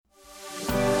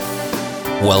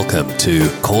Welcome to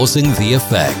Causing the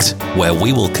Effect, where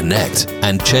we will connect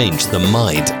and change the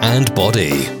mind and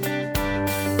body.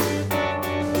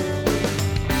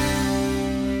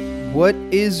 What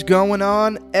is going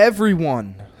on,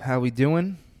 everyone? How we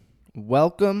doing?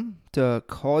 Welcome to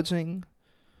Causing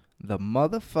the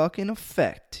Motherfucking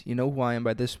Effect. You know who I am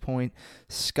by this point.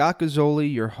 Scott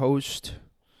Gazzoli, your host.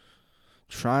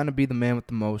 Trying to be the man with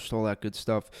the most, all that good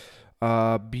stuff.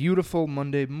 Beautiful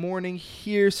Monday morning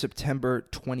here, September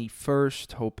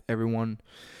 21st. Hope everyone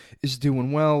is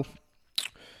doing well.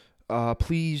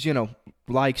 Please,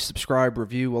 like, subscribe,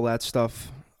 review, all that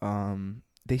stuff.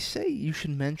 They say you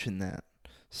should mention that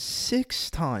 6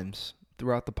 times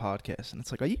throughout the podcast. And it's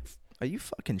like, are you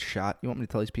fucking shot? You want me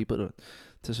to tell these people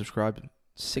to subscribe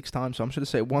 6 times? So I'm just going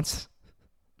to say it once,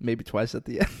 maybe twice at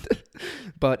the end.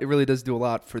 But it really does do a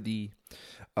lot for the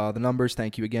numbers.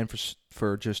 Thank you again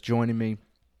for just joining me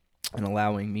and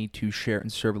allowing me to share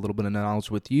and serve a little bit of knowledge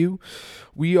with you.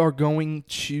 We are going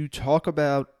to talk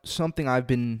about something I've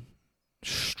been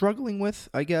struggling with,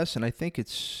 I guess, and I think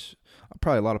it's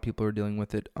probably a lot of people are dealing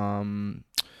with it. We're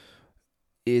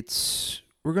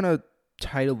gonna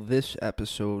title this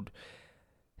episode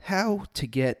 "How to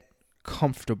Get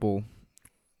Comfortable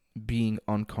Being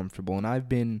Uncomfortable," and I've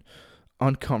been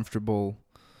uncomfortable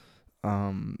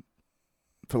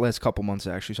for the last couple months,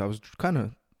 actually. So I was kind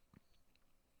of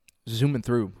zooming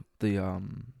through the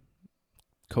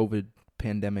COVID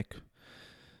pandemic.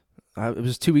 It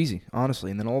was too easy, honestly.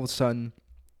 And then all of a sudden,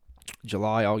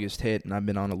 July, August hit, and I've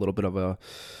been on a little bit of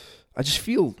I just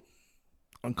feel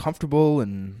uncomfortable,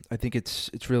 and I think it's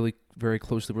really very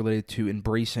closely related to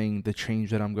embracing the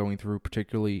change that I'm going through,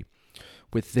 particularly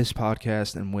with this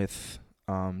podcast and with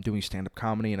doing stand-up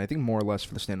comedy. And I think more or less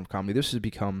for the stand-up comedy, this has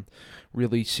become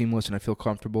really seamless, and I feel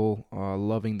comfortable,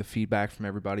 loving the feedback from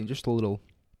everybody, and just a little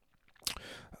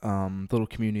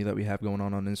community that we have going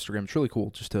on Instagram. It's really cool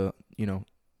just to,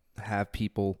 have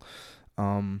people,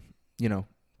 come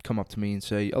up to me and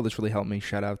say, oh, this really helped me.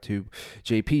 Shout out to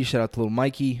JP, shout out to little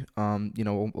Mikey,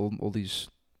 all these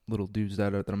little dudes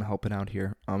that I'm helping out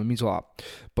here. It means a lot.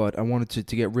 But I wanted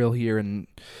to get real here, and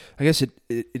I guess it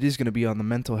is going to be on the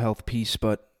mental health piece,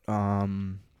 but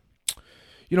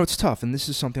it's tough, and this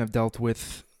is something I've dealt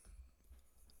with.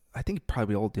 I think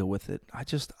probably all deal with it.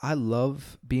 I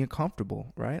love being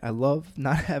comfortable, right? I love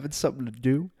not having something to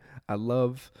do. I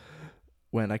love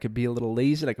when I could be a little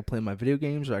lazy, I could play my video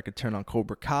games, or I could turn on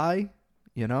Cobra Kai,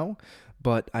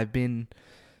 But I've been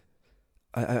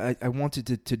I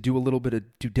wanted to do a little bit of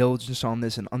due diligence on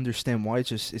this and understand why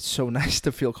it's so nice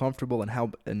to feel comfortable, and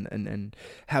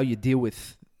how you deal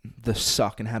with the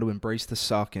suck and how to embrace the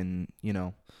suck, and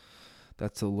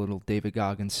that's a little David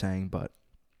Goggins saying, but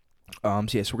so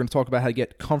we're going to talk about how to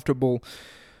get comfortable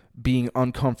being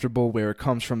uncomfortable, where it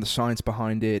comes from, the science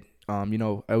behind it. I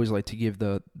always like to give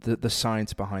the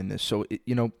science behind this. So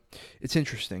it's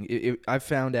interesting. I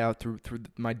found out through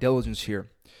my diligence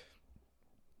here,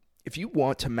 if you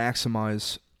want to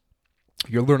maximize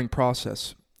your learning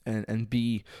process and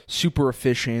be super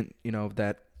efficient,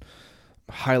 that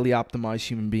highly optimized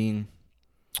human being,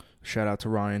 shout out to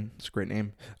Ryan, it's a great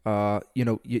name,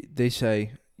 they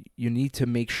say you need to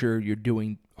make sure you're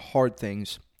doing hard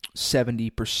things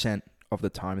 70% of the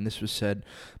time. And this was said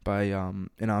by an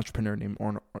entrepreneur named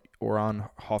Oran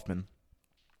Hoffman.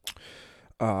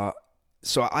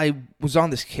 So I was on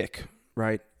this kick,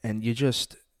 right? And you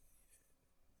just...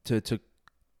 To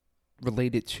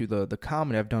relate it to the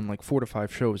comedy, I've done like 4 to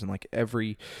 5 shows, and like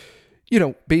every,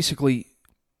 basically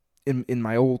in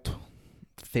my old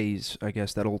phase, I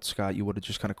guess, that old Scott, you would have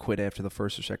just kind of quit after the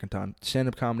first or second time.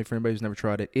 Stand-up comedy, for anybody who's never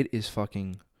tried it, it is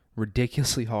fucking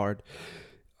ridiculously hard.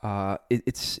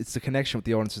 It's the connection with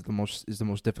the audience is the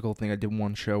most difficult thing. I did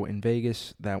one show in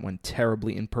Vegas that went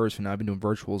terribly in person. I've been doing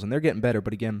virtuals, and they're getting better,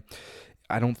 but again,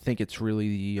 I don't think it's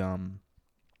really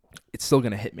it's still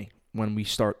going to hit me when we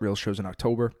start real shows in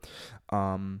October.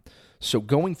 So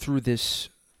going through this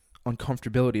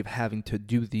uncomfortability of having to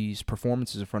do these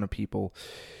performances in front of people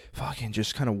fucking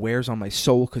just kind of wears on my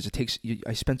soul, because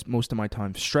I spent most of my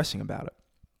time stressing about it.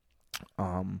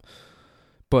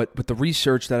 But with the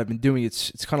research that I've been doing,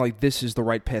 it's kind of like this is the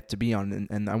right path to be on.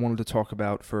 And I wanted to talk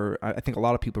about, I think a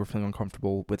lot of people are feeling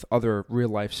uncomfortable with other real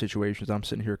life situations. I'm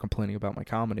sitting here complaining about my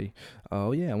comedy.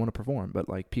 Oh yeah, I want to perform, but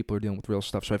like people are dealing with real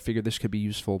stuff. So I figured this could be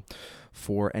useful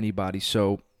for anybody.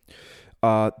 So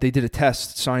they did a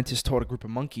test. Scientists taught a group of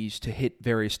monkeys to hit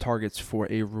various targets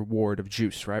for a reward of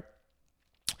juice, right?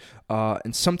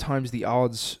 And sometimes the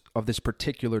odds of this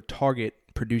particular target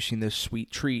producing this sweet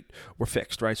treat were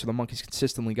fixed, right? So the monkeys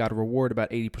consistently got a reward about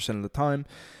 80% of the time.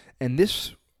 And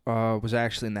this was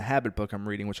actually in the habit book I'm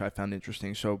reading, which I found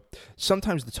interesting. So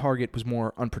sometimes the target was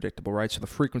more unpredictable, right? So the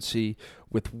frequency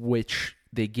with which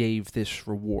they gave this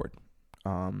reward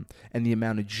and the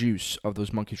amount of juice of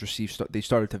those monkeys received, they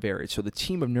started to vary. So the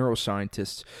team of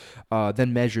neuroscientists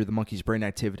then measured the monkeys' brain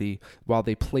activity while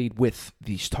they played with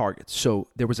these targets. So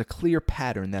there was a clear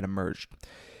pattern that emerged.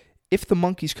 If the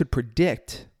monkeys could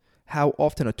predict how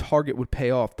often a target would pay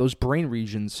off, those brain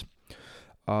regions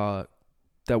that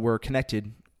were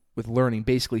connected with learning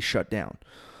basically shut down.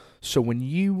 So when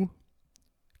you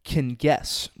can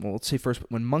guess, well, let's say first,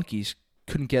 when monkeys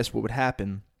couldn't guess what would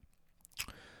happen,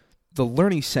 the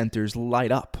learning centers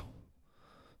light up.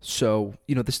 So,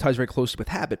 this ties very closely with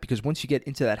habit, because once you get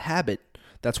into that habit,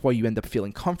 that's why you end up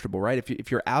feeling comfortable, right?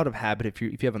 If you're out of habit, if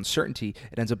you have uncertainty,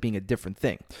 it ends up being a different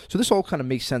thing. So this all kind of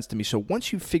makes sense to me. So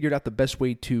once you've figured out the best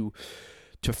way to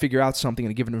figure out something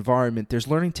in a given environment, there's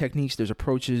learning techniques, there's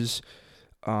approaches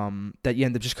that you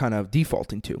end up just kind of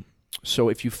defaulting to. So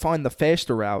if you find the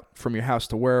faster route from your house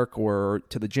to work or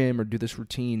to the gym or do this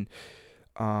routine,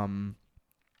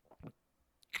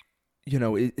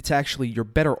 it's actually, you're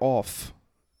better off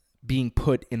being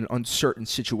put in an uncertain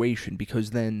situation, because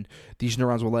then these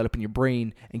neurons will light up in your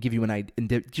brain and give you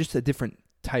just a different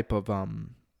type of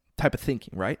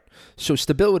thinking, right? So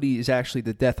stability is actually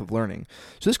the death of learning.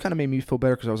 So this kind of made me feel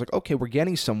better, because I was like, okay, we're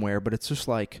getting somewhere, but it's just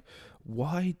like,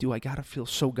 why do I gotta feel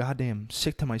so goddamn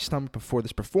sick to my stomach before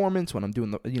this performance when I'm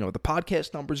doing the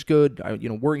podcast number's good? I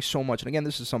worry so much. And again,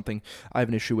 this is something I have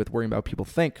an issue with, worrying about what people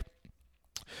think.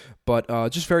 But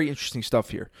just very interesting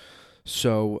stuff here.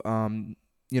 So,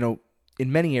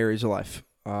 in many areas of life,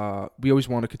 we always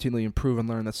want to continually improve and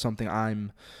learn. That's something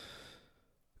I'm,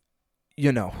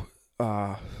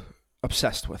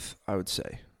 obsessed with, I would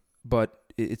say. But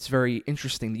it's very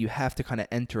interesting that you have to kind of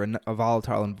enter a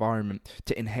volatile environment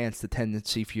to enhance the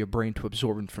tendency for your brain to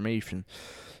absorb information.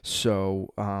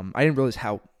 So I didn't realize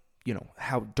how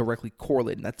directly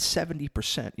correlated. That's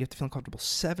 70%. You have to feel uncomfortable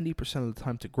 70% of the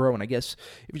time to grow. And I guess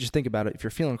if you just think about it, if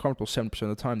you're feeling uncomfortable 70% of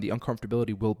the time, the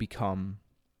uncomfortability will become,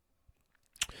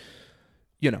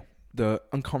 the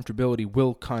uncomfortability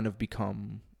will kind of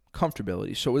become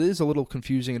comfortability. So it is a little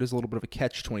confusing. It is a little bit of a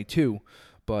catch-22,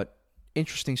 but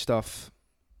interesting stuff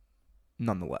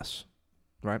nonetheless,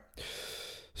 right?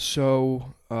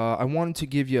 So I wanted to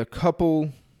give you a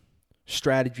couple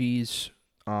strategies,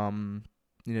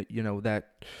 that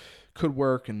could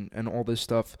work and all this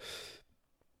stuff,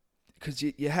 because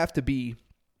you have to be,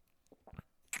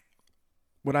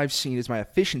 what I've seen is my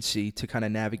efficiency to kind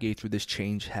of navigate through this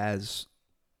change has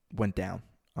went down.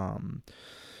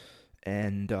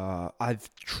 I've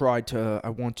tried to, I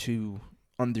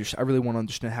really want to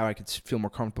understand how I could feel more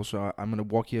comfortable. So I'm going to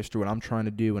walk you through what I'm trying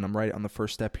to do, and I'm right on the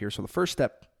first step here. So the first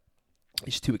step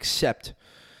is to accept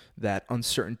that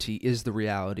uncertainty is the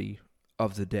reality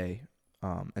of the day.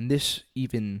 And this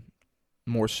even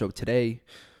more so today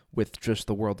with just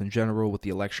the world in general, with the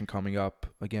election coming up.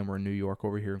 Again, we're in New York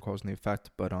over here in Cause and Effect.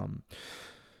 But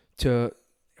to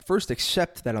first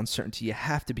accept that uncertainty, you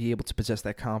have to be able to possess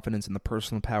that confidence and the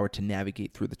personal power to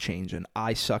navigate through the change. And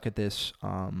I suck at this.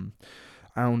 I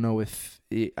don't know if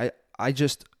I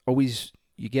just always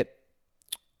I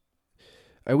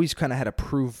always kind of had to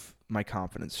prove my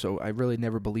confidence. So I really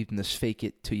never believed in this fake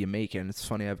it till you make it. And it's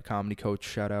funny, I have a comedy coach,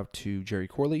 shout out to Jerry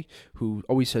Corley, who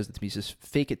always says that to me. He says,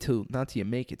 fake it not till you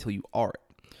make it, till you are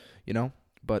it,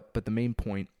 But the main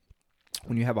point,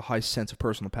 when you have a high sense of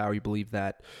personal power, you believe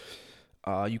that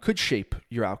you could shape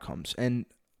your outcomes. And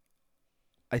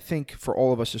I think for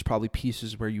all of us, there's probably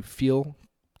pieces where you feel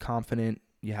confident,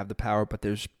 you have the power, but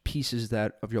there's pieces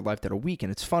of your life that are weak.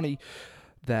 And it's funny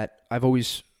that I've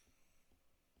always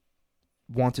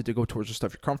wanted to go towards the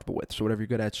stuff you're comfortable with. So whatever you're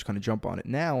good at, just kind of jump on it.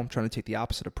 Now I'm trying to take the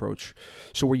opposite approach.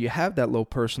 So where you have that low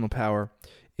personal power,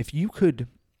 if you could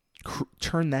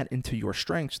turn that into your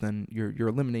strengths, then you're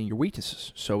eliminating your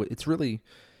weaknesses. So it's really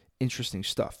interesting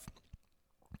stuff.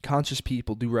 Conscious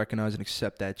people do recognize and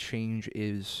accept that change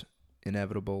is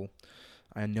inevitable.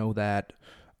 I know that.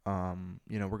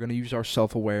 We're going to use our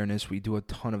self-awareness. We do a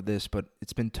ton of this, but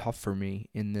it's been tough for me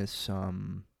in this,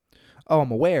 I'm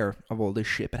aware of all this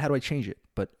shit, but how do I change it?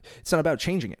 But it's not about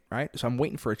changing it, right? So I'm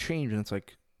waiting for a change, and it's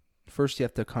like, first you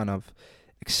have to kind of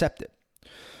accept it.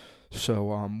 So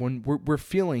when we're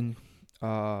feeling,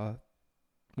 when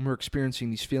we're experiencing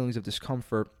these feelings of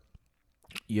discomfort,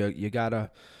 you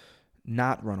gotta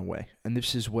not run away. And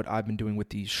this is what I've been doing with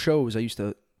these shows. I used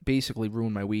to basically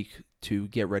ruin my week to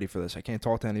get ready for this. I can't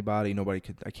talk to anybody.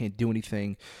 I can't do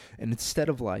anything. And instead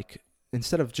of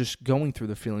instead of just going through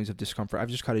the feelings of discomfort, I've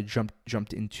just kind of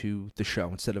jumped into the show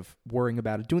instead of worrying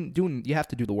about it. Doing you have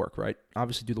to do the work, right?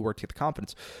 Obviously do the work to get the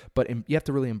confidence, but you have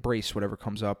to really embrace whatever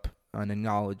comes up and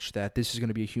acknowledge that this is going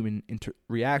to be a human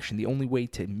reaction. The only way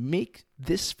to make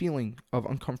this feeling of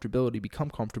uncomfortability become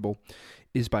comfortable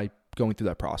is by going through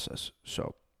that process.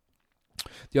 So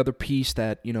the other piece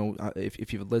that,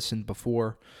 if you've listened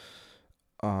before,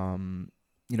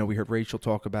 we heard Rachel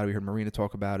talk about it, we heard Marina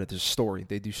talk about it. There's a story.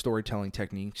 They do storytelling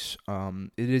techniques.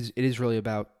 It is really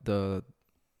about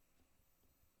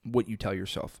what you tell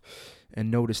yourself, and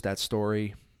notice that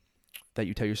story that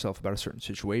you tell yourself about a certain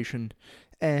situation.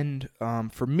 And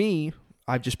for me,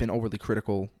 I've just been overly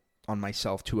critical on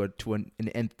myself to an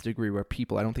nth degree, where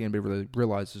I don't think anybody really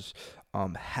realizes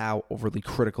how overly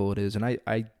critical it is. And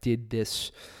I did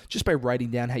this just by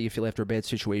writing down how you feel after a bad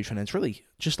situation. And it's really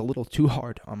just a little too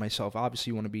hard on myself.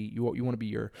 Obviously, you want to be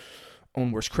your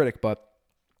own worst critic, but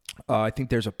I think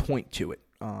there's a point to it.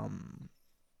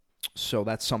 So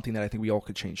that's something that I think we all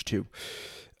could change too.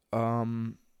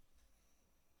 When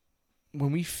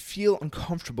we feel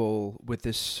uncomfortable with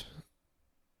this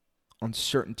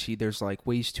uncertainty, there's like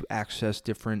ways to access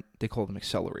different, they call them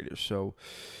accelerators. So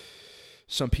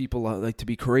some people like to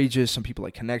be courageous. Some people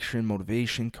like connection,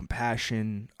 motivation,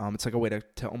 compassion. It's like a way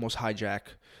to almost hijack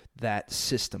that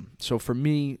system. So for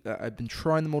me, I've been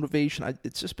trying the motivation.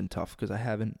 It's just been tough because I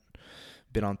haven't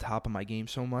been on top of my game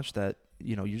so much that,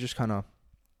 you just kind of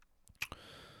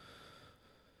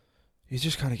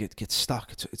get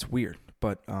stuck. It's weird,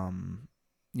 but and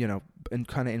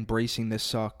kind of embracing this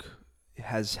suck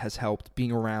has helped.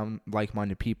 Being around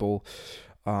like-minded people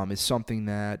is something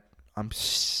that I'm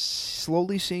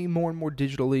slowly seeing more and more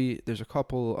digitally. There's a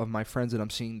couple of my friends that I'm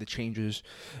seeing the changes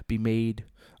be made.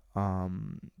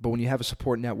 But when you have a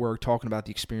support network talking about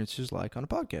the experiences like on a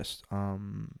podcast,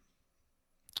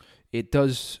 it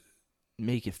does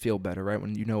make it feel better, right?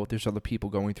 When there's other people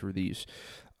going through these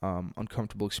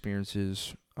uncomfortable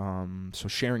experiences. So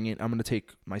sharing it, I'm going to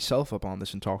take myself up on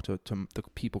this and talk to the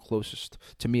people closest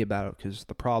to me about it, because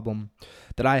the problem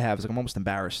that I have is I'm almost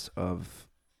embarrassed of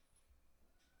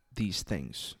these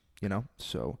things,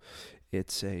 so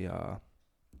it's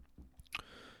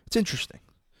interesting.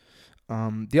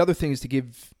 The other thing is to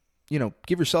give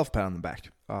yourself a pat on the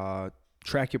back,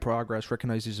 track your progress,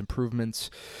 recognize these improvements,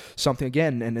 something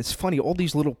again. And it's funny, all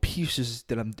these little pieces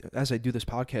that as I do this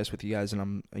podcast with you guys, and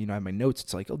I'm, I have my notes,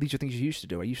 it's like, oh, these are things you used to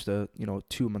do. I used to,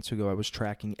 2 months ago, I was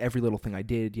tracking every little thing I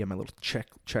did. Yeah. My little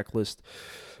checklist,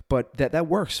 but that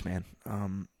works, man.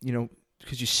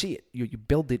 Because you see it, you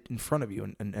build it in front of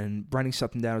you, and writing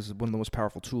something down is one of the most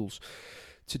powerful tools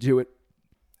to do it.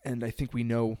 And I think we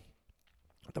know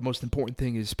the most important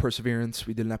thing is perseverance.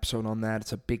 We did an episode on that.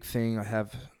 It's a big thing. I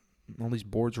have all these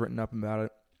boards written up about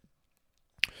it.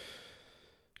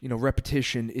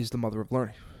 Repetition is the mother of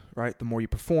learning, right? The more you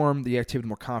perform the activity, the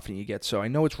more confident you get. So I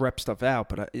know it's rep stuff out,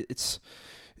 but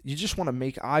you just want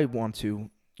to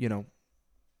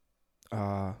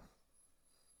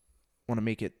want to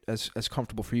make it as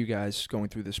comfortable for you guys going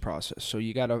through this process. So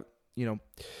you gotta,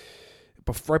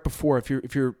 but right before, if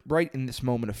you're right in this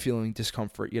moment of feeling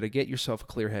discomfort, you gotta get yourself a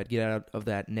clear head, get out of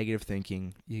that negative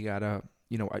thinking. You gotta,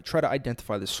 I try to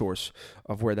identify the source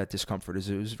of where that discomfort is.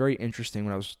 It was very interesting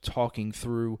when I was talking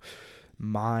through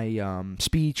my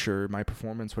speech or my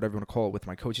performance, whatever you want to call it, with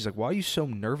my coach. He's like, "Why are you so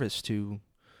nervous to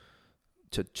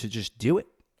just do it?"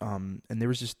 And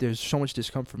there's so much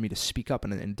discomfort for me to speak up,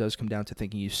 and it does come down to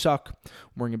thinking you suck,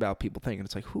 worrying about people thinking.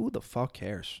 It's like, who the fuck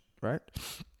cares, right?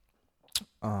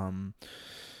 And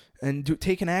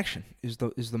taking action is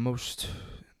the most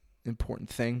important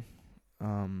thing,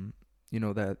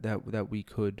 that we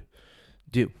could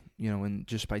do, and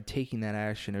just by taking that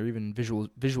action, or even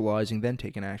visualizing, then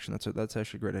taking action. That's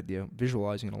actually a great idea.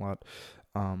 Visualizing it a lot,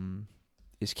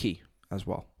 is key as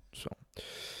well. So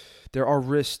there are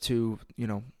risks to,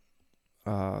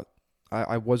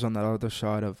 I was on that other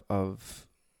side of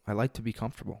I like to be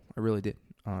comfortable. I really did.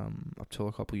 Up till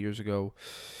a couple years ago,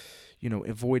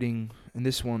 avoiding, and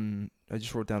this one, I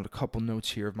just wrote down a couple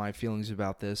notes here of my feelings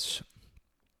about this.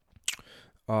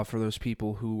 For those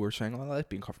people who were saying, "Oh, I like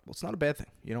being comfortable." It's not a bad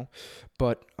thing,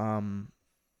 but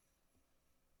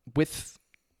with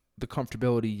the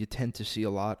comfortability, you tend to see a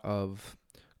lot of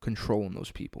control in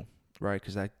those people, right?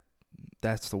 Because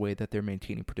that's the way that they're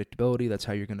maintaining predictability. That's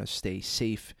how you're going to stay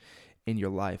safe in your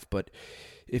life. But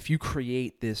if you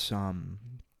create this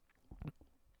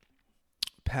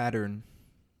pattern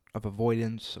of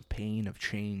avoidance, of pain, of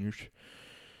change,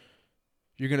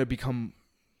 you're going to become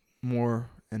more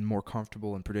and more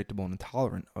comfortable and predictable and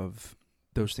intolerant of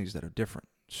those things that are different.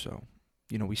 So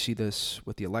We see this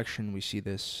with the election. We see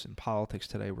this in politics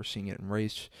today. We're seeing it in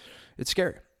race. It's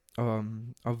scary.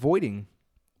 Avoiding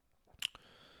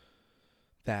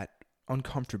that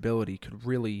uncomfortability could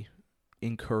really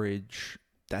encourage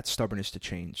that stubbornness to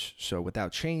change. So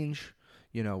without change,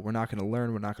 we're not going to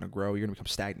learn. We're not going to grow. You're going to become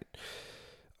stagnant.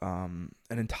 And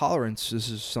intolerance, this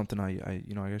is something I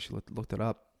actually looked it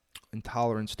up.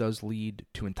 Intolerance does lead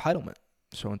to entitlement.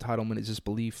 So entitlement is this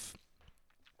belief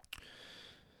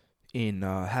in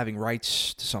having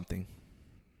rights to something,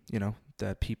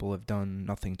 that people have done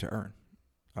nothing to earn.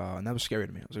 And that was scary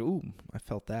to me. I was like, ooh, I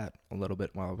felt that a little bit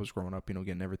while I was growing up,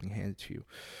 getting everything handed to you.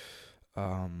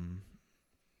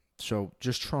 So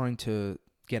just trying to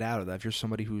get out of that. If you're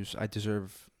somebody who's, I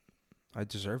deserve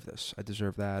this. I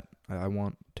deserve that. I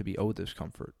want to be owed this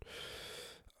comfort.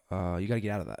 You got to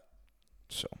get out of that.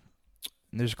 So,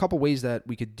 and there's a couple ways that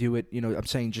we could do it. I'm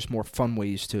saying just more fun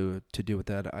ways to do with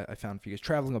that. I found for you guys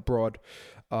traveling abroad,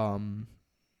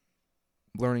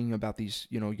 learning about these,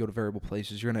 you go to variable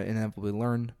places. You're going to inevitably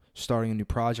learn, starting a new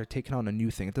project, taking on a new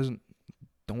thing. Don't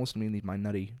listen to me, my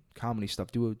nutty comedy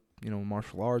stuff. Do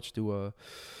martial arts, do a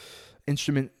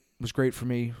instrument was great for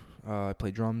me. I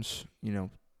play drums,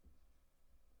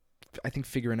 I think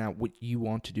figuring out what you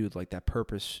want to do, like that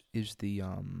purpose, is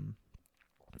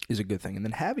a good thing. And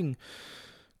then having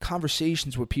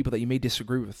conversations with people that you may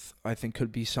disagree with, I think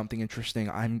could be something interesting.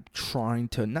 I'm trying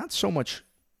to not so much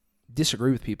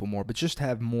disagree with people more, but just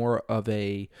have more of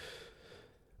a,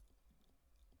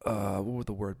 what would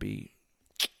the word be?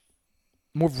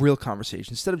 More of real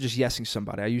conversation instead of just yesing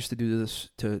somebody. I used to do this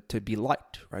to be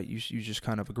liked, right? You just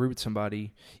kind of agree with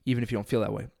somebody even if you don't feel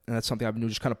that way. And that's something I've been doing,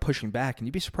 just kind of pushing back. And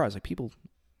you'd be surprised, like, people are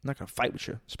not going to fight with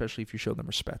you, especially if you show them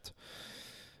respect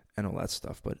and all that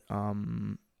stuff. But,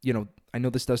 I know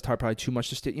this does probably too much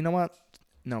to state. You know what?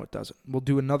 No, it doesn't. We'll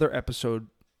do another episode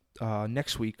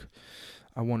next week.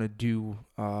 I want to do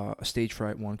a stage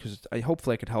fright one because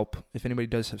hopefully I could help. If anybody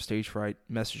does have stage fright,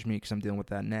 message me because I'm dealing with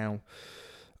that now.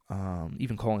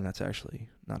 Even calling, that's actually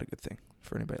not a good thing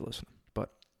for anybody listening. But,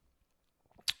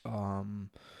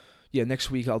 next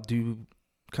week I'll do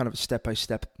kind of a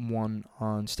step-by-step one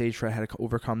on stage fright, how to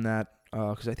overcome that,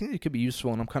 because I think it could be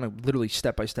useful, and I'm kind of literally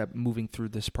step-by-step moving through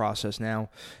this process now,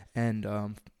 and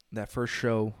that first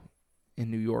show in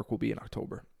New York will be in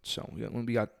October. So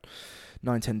we got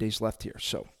 9-10 days left here.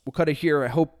 So we'll cut it here. I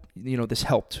hope, this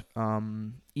helped.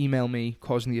 Email me,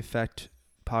 Causing the Effect,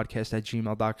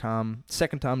 podcast@gmail.com.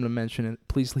 Second time to mention it.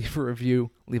 Please leave a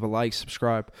review, leave a like,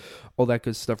 subscribe, all that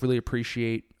good stuff. Really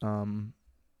appreciate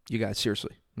you guys,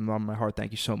 seriously. From the bottom of my heart,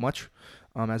 thank you so much.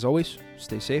 As always,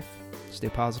 stay safe, stay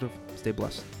positive, stay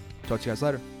blessed. Talk to you guys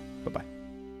later. Bye-bye.